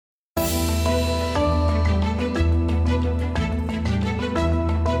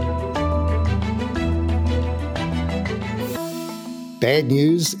Bad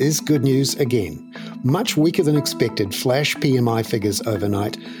news is good news again. Much weaker than expected flash PMI figures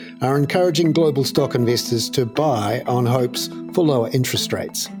overnight are encouraging global stock investors to buy on hopes for lower interest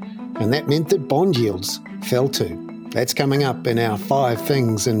rates. And that meant that bond yields fell too. That's coming up in our 5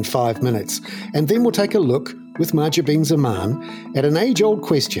 Things in 5 Minutes. And then we'll take a look with Marja bin Zaman at an age-old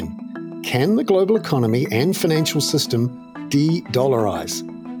question. Can the global economy and financial system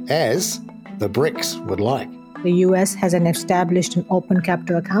de-dollarize, as the BRICS would like? The US has established an open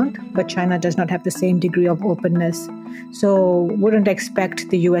capital account, but China does not have the same degree of openness. So wouldn't expect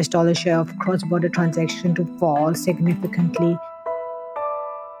the US dollar share of cross-border transaction to fall significantly.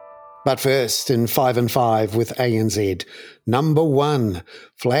 But first, in 5 and 5 with ANZ. Number 1,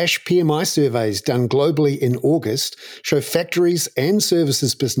 flash PMI surveys done globally in August show factories and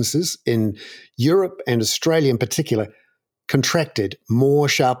services businesses in Europe and Australia in particular contracted more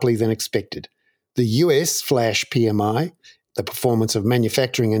sharply than expected. The US flash PMI, the performance of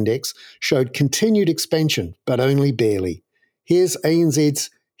manufacturing index, showed continued expansion, but only barely. Here's ANZ's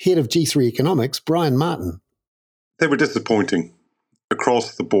head of G3 economics, Brian Martin. They were disappointing.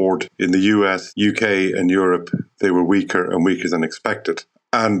 Across the board in the US, UK and Europe, they were weaker and weaker than expected.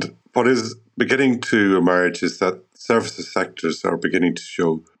 And what is beginning to emerge is that services sectors are beginning to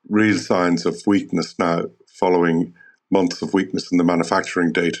show real signs of weakness now following months of weakness in the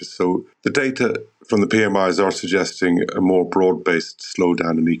manufacturing data. So the data from the PMIs are suggesting a more broad-based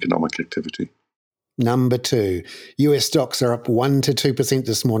slowdown in economic activity. Number 2, US stocks are up 1 to 2%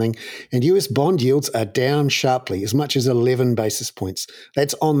 this morning, and US bond yields are down sharply, as much as 11 basis points.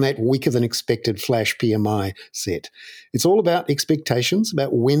 That's on that weaker than expected flash PMI set. It's all about expectations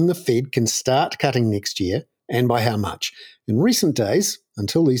about when the Fed can start cutting next year and by how much. In recent days,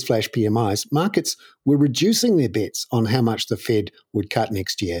 until these flash PMIs, markets were reducing their bets on how much the Fed would cut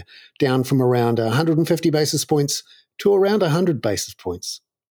next year, down from around 150 basis points to around 100 basis points.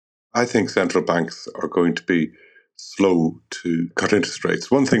 I think central banks are going to be slow to cut interest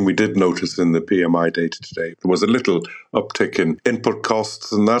rates. One thing we did notice in the PMI data today, there was a little uptick in input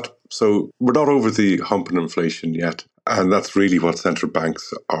costs and that. So we're not over the hump in inflation yet. And that's really what central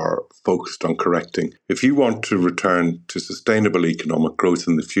banks are focused on correcting. If you want to return to sustainable economic growth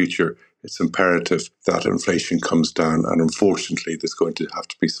in the future, it's imperative that inflation comes down. And unfortunately, there's going to have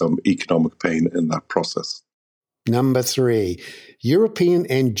to be some economic pain in that process. Number 3, European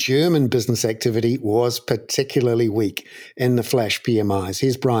and German business activity was particularly weak in the flash PMIs.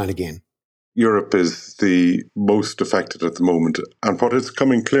 Here's Brian again. Europe is the most affected at the moment. And what is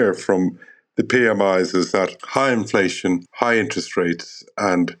coming clear from the PMIs is that high inflation, high interest rates,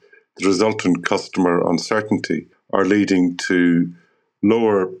 and the resultant customer uncertainty are leading to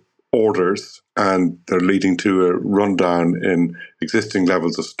lower orders, and they're leading to a rundown in existing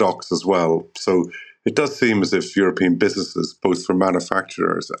levels of stocks as well. So it does seem as if European businesses, both for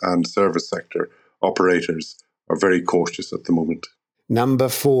manufacturers and service sector operators, are very cautious at the moment. Number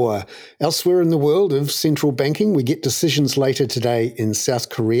 4, elsewhere in the world of central banking, we get decisions later today in South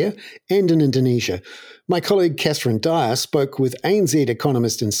Korea and in Indonesia. My colleague Catherine Dyer spoke with ANZ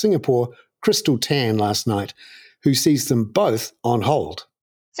economist in Singapore, Crystal Tan, last night, who sees them both on hold.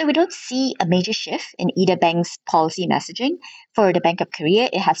 So we don't see a major shift in either bank's policy messaging. For the Bank of Korea,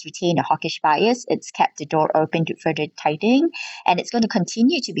 it has retained a hawkish bias. It's kept the door open to further tightening, and it's going to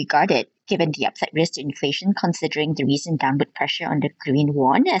continue to be guarded given the upside risk to inflation, considering the recent downward pressure on the Korean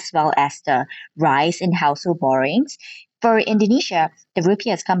won, as well as the rise in household borrowings. For Indonesia, the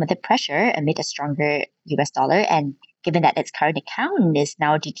rupiah has come under pressure amid a stronger US dollar, and given that its current account is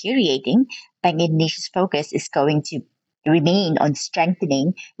now deteriorating, Bank Indonesia's focus is going to remain on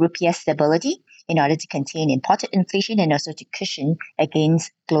strengthening rupiah stability in order to contain imported inflation and also to cushion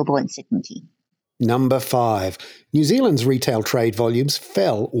against global uncertainty. Number 5, New Zealand's retail trade volumes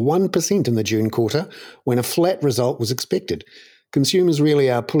fell 1% in the June quarter when a flat result was expected. Consumers really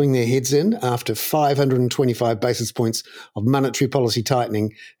are pulling their heads in after 525 basis points of monetary policy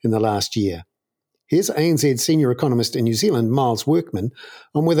tightening in the last year. Here's ANZ senior economist in New Zealand, Miles Workman,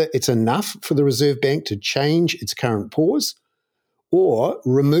 on whether it's enough for the Reserve Bank to change its current pause or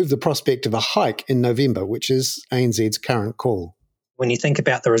remove the prospect of a hike in November, which is ANZ's current call. When you think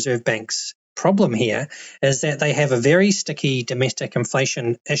about the Reserve Bank's problem here is that they have a very sticky domestic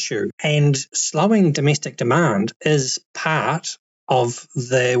inflation issue, and slowing domestic demand is part of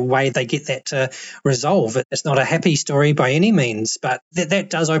the way they get that to resolve. It's not a happy story by any means, but that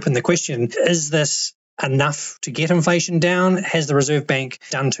does open the question, is this enough to get inflation down? Has the Reserve Bank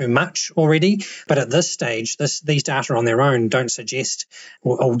done too much already? But at this stage, these data on their own don't suggest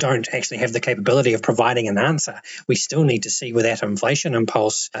or don't actually have the capability of providing an answer. We still need to see where that inflation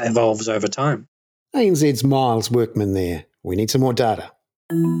impulse evolves over time. ANZ's Miles Workman there. We need some more data.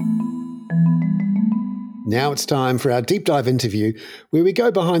 Now it's time for our deep dive interview where we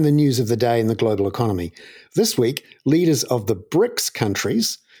go behind the news of the day in the global economy. This week, leaders of the BRICS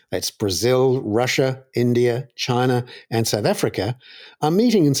countries, that's Brazil, Russia, India, China, and South Africa, are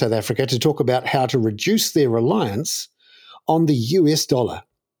meeting in South Africa to talk about how to reduce their reliance on the US dollar,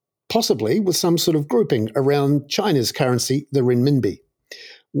 possibly with some sort of grouping around China's currency, the renminbi,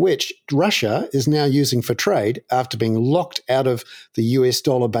 which Russia is now using for trade after being locked out of the US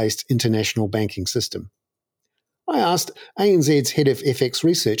dollar-based international banking system. I asked ANZ's head of FX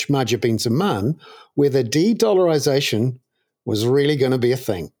research, Marja Zaman, whether de-dollarisation was really going to be a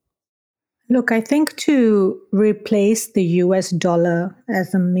thing. Look, I think to replace the US dollar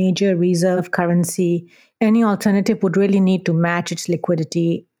as a major reserve currency, any alternative would really need to match its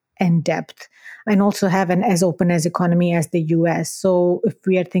liquidity and depth, and also have an as open as economy as the US. So if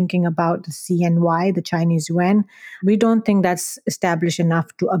we are thinking about the CNY, the Chinese yuan, we don't think that's established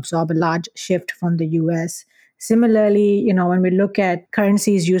enough to absorb a large shift from the US. Similarly, when we look at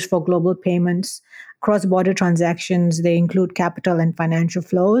currencies used for global payments, cross-border transactions, they include capital and financial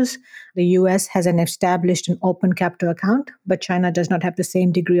flows. The US has established an open capital account, but China does not have the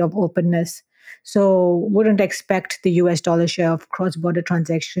same degree of openness. So wouldn't expect the US dollar share of cross-border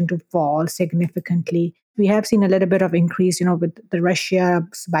transaction to fall significantly. We have seen a little bit of increase, with the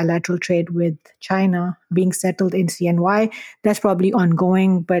Russia's bilateral trade with China being settled in CNY. That's probably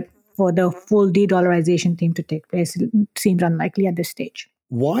ongoing, but for the full de-dollarization theme to take place, it seems unlikely at this stage.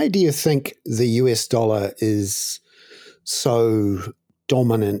 Why do you think the US dollar is so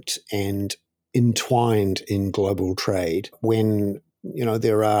dominant and entwined in global trade when,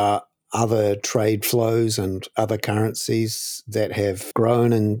 there are other trade flows and other currencies that have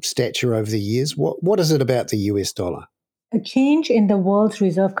grown in stature over the years? What is it about the US dollar? A change in the world's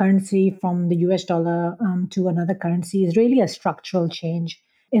reserve currency from the US dollar to another currency is really a structural change.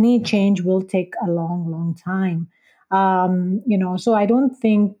 Any change will take a long, long time. So I don't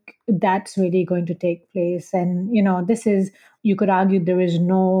think that's really going to take place. And, you could argue there is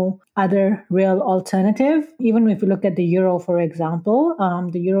no other real alternative. Even if you look at the euro, for example,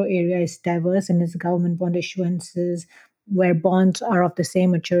 the euro area is diverse in its government bond issuances, where bonds are of the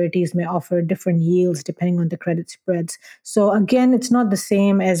same maturities may offer different yields depending on the credit spreads. So again, it's not the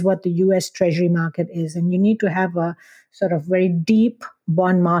same as what the US Treasury market is. And you need to have a sort of very deep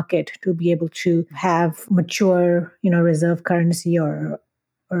bond market to be able to have mature, reserve currency or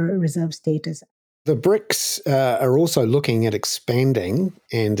reserve status. The BRICS are also looking at expanding,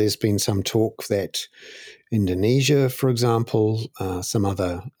 and there's been some talk that Indonesia, for example, some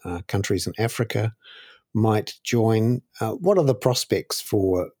other countries in Africa might join. What are the prospects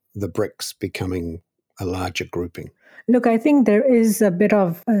for the BRICS becoming a larger grouping? Look, I think there is a bit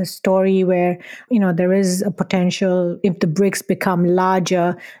of a story where, there is a potential, if the BRICS become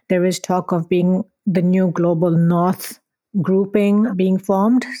larger, there is talk of being the new global north grouping being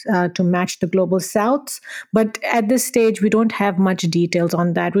formed to match the global south. But at this stage, we don't have much details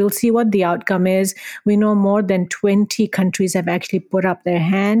on that. We'll see what the outcome is. We know more than 20 countries have actually put up their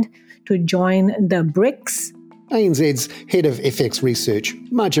hand to join the BRICS. ANZ's head of FX research,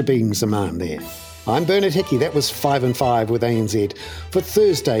 Marja Zaman there. I'm Bernard Hickey. That was 5 and 5 with ANZ for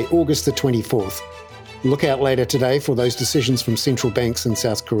Thursday, August the 24th. Look out later today for those decisions from central banks in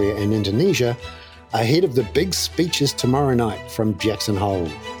South Korea and Indonesia, ahead of the big speeches tomorrow night from Jackson Hole.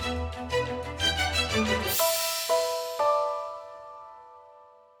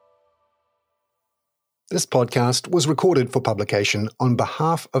 This podcast was recorded for publication on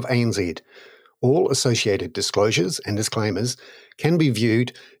behalf of ANZ. All associated disclosures and disclaimers can be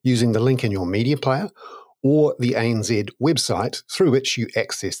viewed using the link in your media player or the ANZ website through which you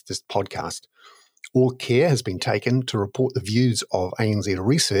access this podcast. All care has been taken to report the views of ANZ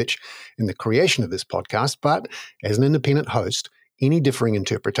Research in the creation of this podcast, but as an independent host, any differing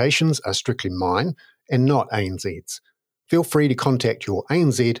interpretations are strictly mine and not ANZ's. Feel free to contact your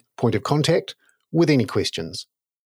ANZ point of contact with any questions.